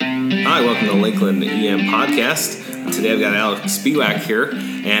Hi, welcome to the Lakeland EM Podcast. Today I've got Alex Spiewak here,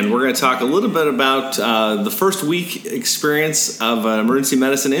 and we're going to talk a little bit about the first week experience of an emergency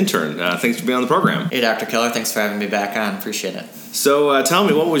medicine intern. Thanks for being on the program. Hey, Dr. Keller. Thanks for having me back on. Appreciate it. So tell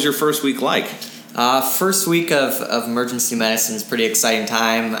me, what was your first week like? First week of emergency medicine is a pretty exciting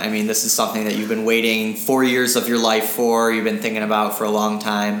time. I mean, this is something that you've been waiting 4 years of your life for, you've been thinking about for a long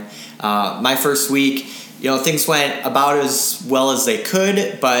time. My first week, things went about as well as they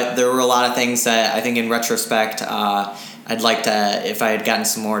could, but there were a lot of things that I think in retrospect, I'd like to, if I had gotten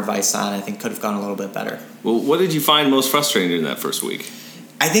some more advice on, I think could have gone a little bit better. Well, what did you find most frustrating in that first week?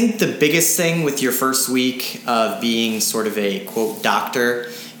 I think the biggest thing with your first week of being sort of a, quote, doctor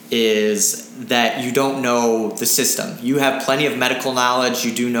is that you don't know the system. You have plenty of medical knowledge,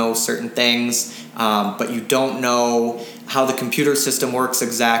 you do know certain things, but you don't know how the computer system works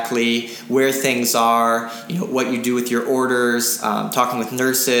exactly, where things are, what you do with your orders, talking with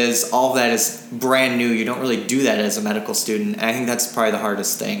nurses, all of that is brand new. You don't really do that as a medical student, and I think that's probably the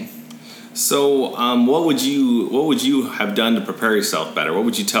hardest thing. So what would you have done to prepare yourself better? What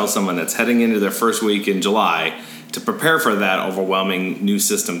would you tell someone that's heading into their first week in July to prepare for that overwhelming new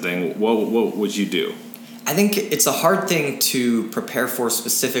system thing? What would you do? I think it's a hard thing to prepare for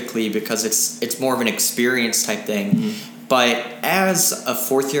specifically because it's more of an experience type thing. Mm-hmm. But as a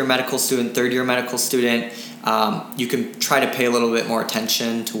fourth-year medical student, third-year medical student, you can try to pay a little bit more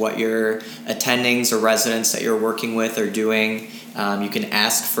attention to what your attendings or residents that you're working with are doing. You can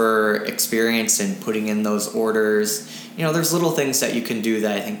ask for experience in putting in those orders. There's little things that you can do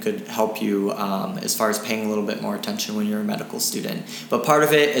that I think could help you as far as paying a little bit more attention when you're a medical student. But part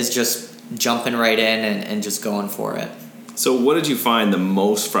of it is just jumping right in and just going for it. So what did you find the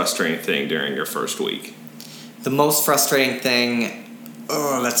most frustrating thing during your first week? The most frustrating thing,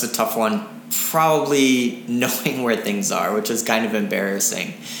 that's a tough one. Probably knowing where things are, which is kind of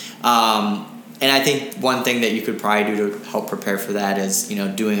embarrassing. And I think one thing that you could probably do to help prepare for that is,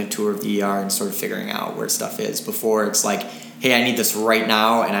 doing a tour of the ER and sort of figuring out where stuff is before it's like, hey, I need this right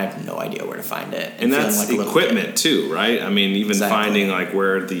now, and I have no idea where to find it. And that's like equipment too, right? I mean, even finding like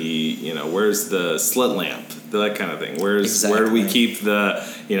where where's the slit lamp, that kind of thing. Where do we keep the,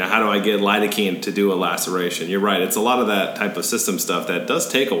 how do I get lidocaine to do a laceration? You're right. It's a lot of that type of system stuff that does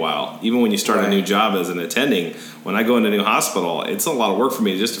take a while. Even when you start a new job as an attending, when I go into a new hospital, it's a lot of work for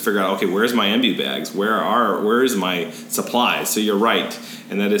me just to figure out, okay, where's my MB bags? Where is my supplies? So you're right.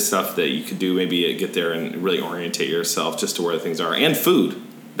 And that is stuff that you could do, maybe get there and really orientate yourself just to where things are. And food.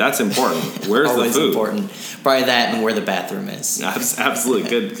 That's important. Where's the food? Always important. Probably that and where the bathroom is. Absolutely.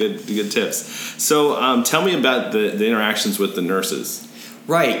 Good tips. So tell me about the interactions with the nurses.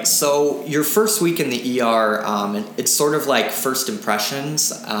 Right. So your first week in the ER, it's sort of like first impressions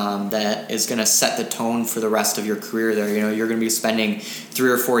that is going to set the tone for the rest of your career there. You're going to be spending 3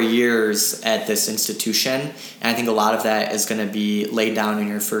 or 4 years at this institution, and I think a lot of that is going to be laid down in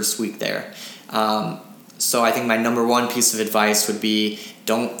your first week there. So I think my number one piece of advice would be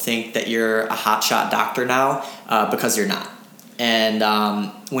don't think that you're a hotshot doctor now because you're not. And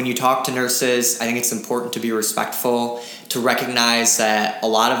when you talk to nurses, I think it's important to be respectful, to recognize that a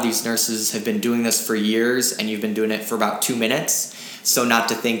lot of these nurses have been doing this for years and you've been doing it for about 2 minutes. So not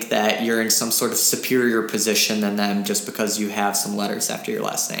to think that you're in some sort of superior position than them just because you have some letters after your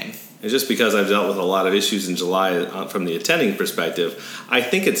last name. And just because I've dealt with a lot of issues in July from the attending perspective, I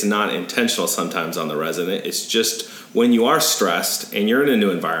think it's not intentional sometimes on the resident. It's just when you are stressed and you're in a new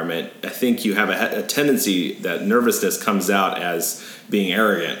environment, I think you have a tendency that nervousness comes out as being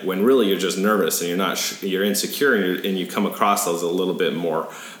arrogant when really you're just nervous and you're insecure and you come across as a little bit more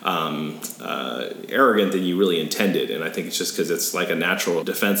arrogant than you really intended. And I think it's just because it's like a natural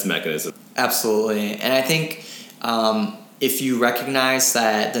defense mechanism. Absolutely. And I think if you recognize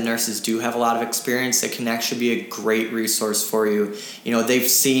that the nurses do have a lot of experience, it can actually be a great resource for you. They've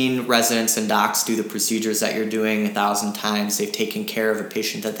seen residents and docs do the procedures that you're doing 1,000 times. They've taken care of a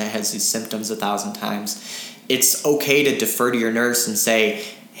patient that has these symptoms 1,000 times. It's okay to defer to your nurse and say,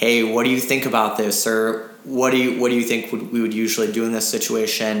 hey, what do you think about this? Or what do you think we would usually do in this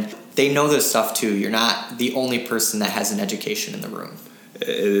situation? They know this stuff too. You're not the only person that has an education in the room.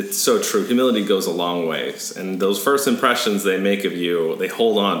 It's so true. Humility goes a long ways. And those first impressions they make of you, they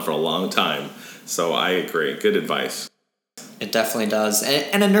hold on for a long time. So I agree. Good advice. It definitely does.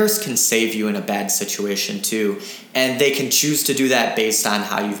 And a nurse can save you in a bad situation too. And they can choose to do that based on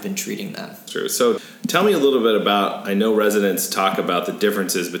how you've been treating them. True. So tell me a little bit about, I know residents talk about the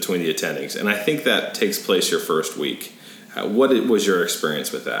differences between the attendings. And I think that takes place your first week. What was your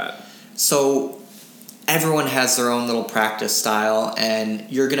experience with that? So everyone has their own little practice style, and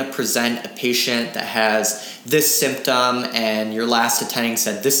you're going to present a patient that has this symptom, and your last attending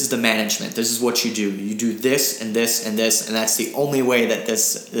said, this is the management, this is what you do. You do this and this and this, and that's the only way that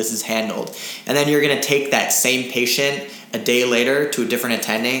this is handled. And then you're going to take that same patient a day later to a different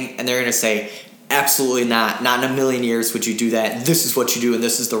attending, and they're going to say, absolutely not in a million years would you do that. This is what you do, and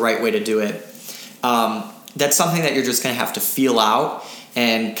this is the right way to do it. That's something that you're just going to have to feel out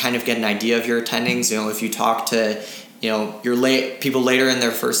and kind of get an idea of your attendings. If you talk to, your people later in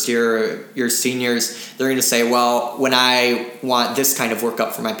their first year, your seniors, they're going to say, well, when I want this kind of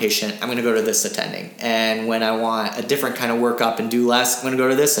workup for my patient, I'm going to go to this attending. And when I want a different kind of workup and do less, I'm going to go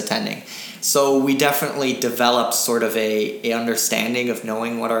to this attending. So we definitely develop sort of a understanding of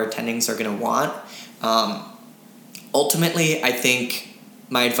knowing what our attendings are going to want. Ultimately, I think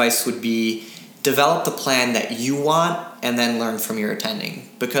my advice would be develop the plan that you want and then learn from your attending.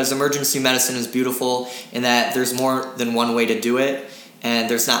 Because emergency medicine is beautiful in that there's more than one way to do it, and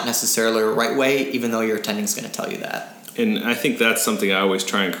there's not necessarily a right way, even though your attending is going to tell you that. And I think that's something I always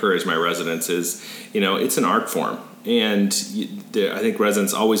try and encourage my residents is, it's an art form. And I think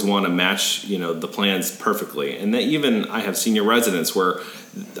residents always want to match, the plans perfectly. And that even I have senior residents where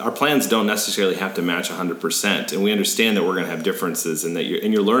our plans don't necessarily have to match 100%. And we understand that we're going to have differences and that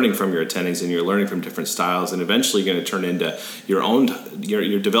you're learning from your attendings and you're learning from different styles, and eventually you're going to turn into your own,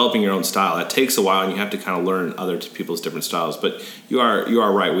 you're developing your own style. That takes a while, and you have to kind of learn other people's different styles. But you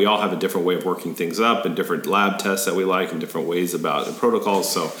are right. We all have a different way of working things up and different lab tests that we like and different ways about the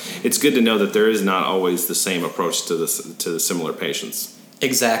protocols. So it's good to know that there is not always the same approach to the similar patients.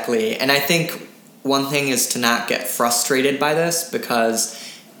 Exactly. And I think one thing is to not get frustrated by this, because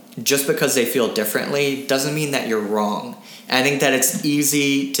just because they feel differently doesn't mean that you're wrong. And I think that it's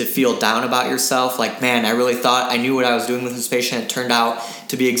easy to feel down about yourself, like, man, I really thought I knew what I was doing with this patient. It turned out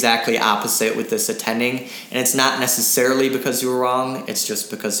to be exactly opposite with this attending. And it's not necessarily because you were wrong, it's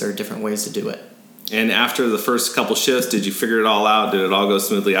just because there are different ways to do it. And after the first couple shifts, did you figure it all out? Did it all go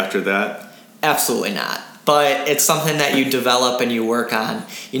smoothly after that? Absolutely not. But it's something that you develop and you work on.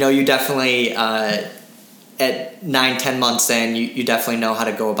 You definitely, at 9-10 months in, you definitely know how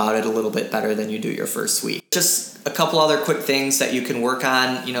to go about it a little bit better than you do your first week. Just a couple other quick things that you can work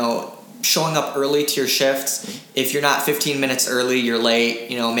on, showing up early to your shifts. If you're not 15 minutes early, you're late.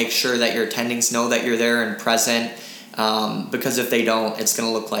 Make sure that your attendings know that you're there and present, because if they don't, it's going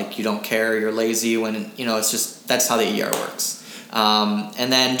to look like you don't care, you're lazy, when, it's just, that's how the ER works.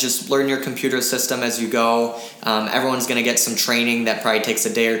 And then just learn your computer system as you go. Everyone's going to get some training that probably takes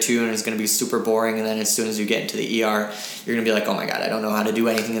a day or two and is going to be super boring. And then as soon as you get into the ER, you're going to be like, oh my God, I don't know how to do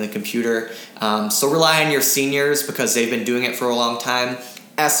anything in the computer. So rely on your seniors because they've been doing it for a long time.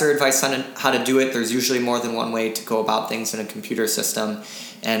 Ask their advice on how to do it. There's usually more than one way to go about things in a computer system.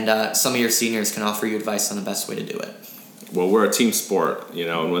 And some of your seniors can offer you advice on the best way to do it. Well, we're a team sport,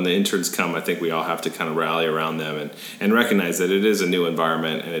 and when the interns come, I think we all have to kind of rally around them and recognize that it is a new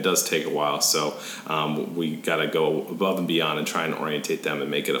environment and it does take a while. So we got to go above and beyond and try and orientate them and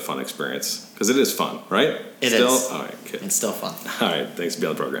make it a fun experience, because it is fun, right? It is. All right, good. It's still fun. All right, thanks for being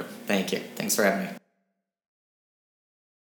on the program. Thank you. Thanks for having me.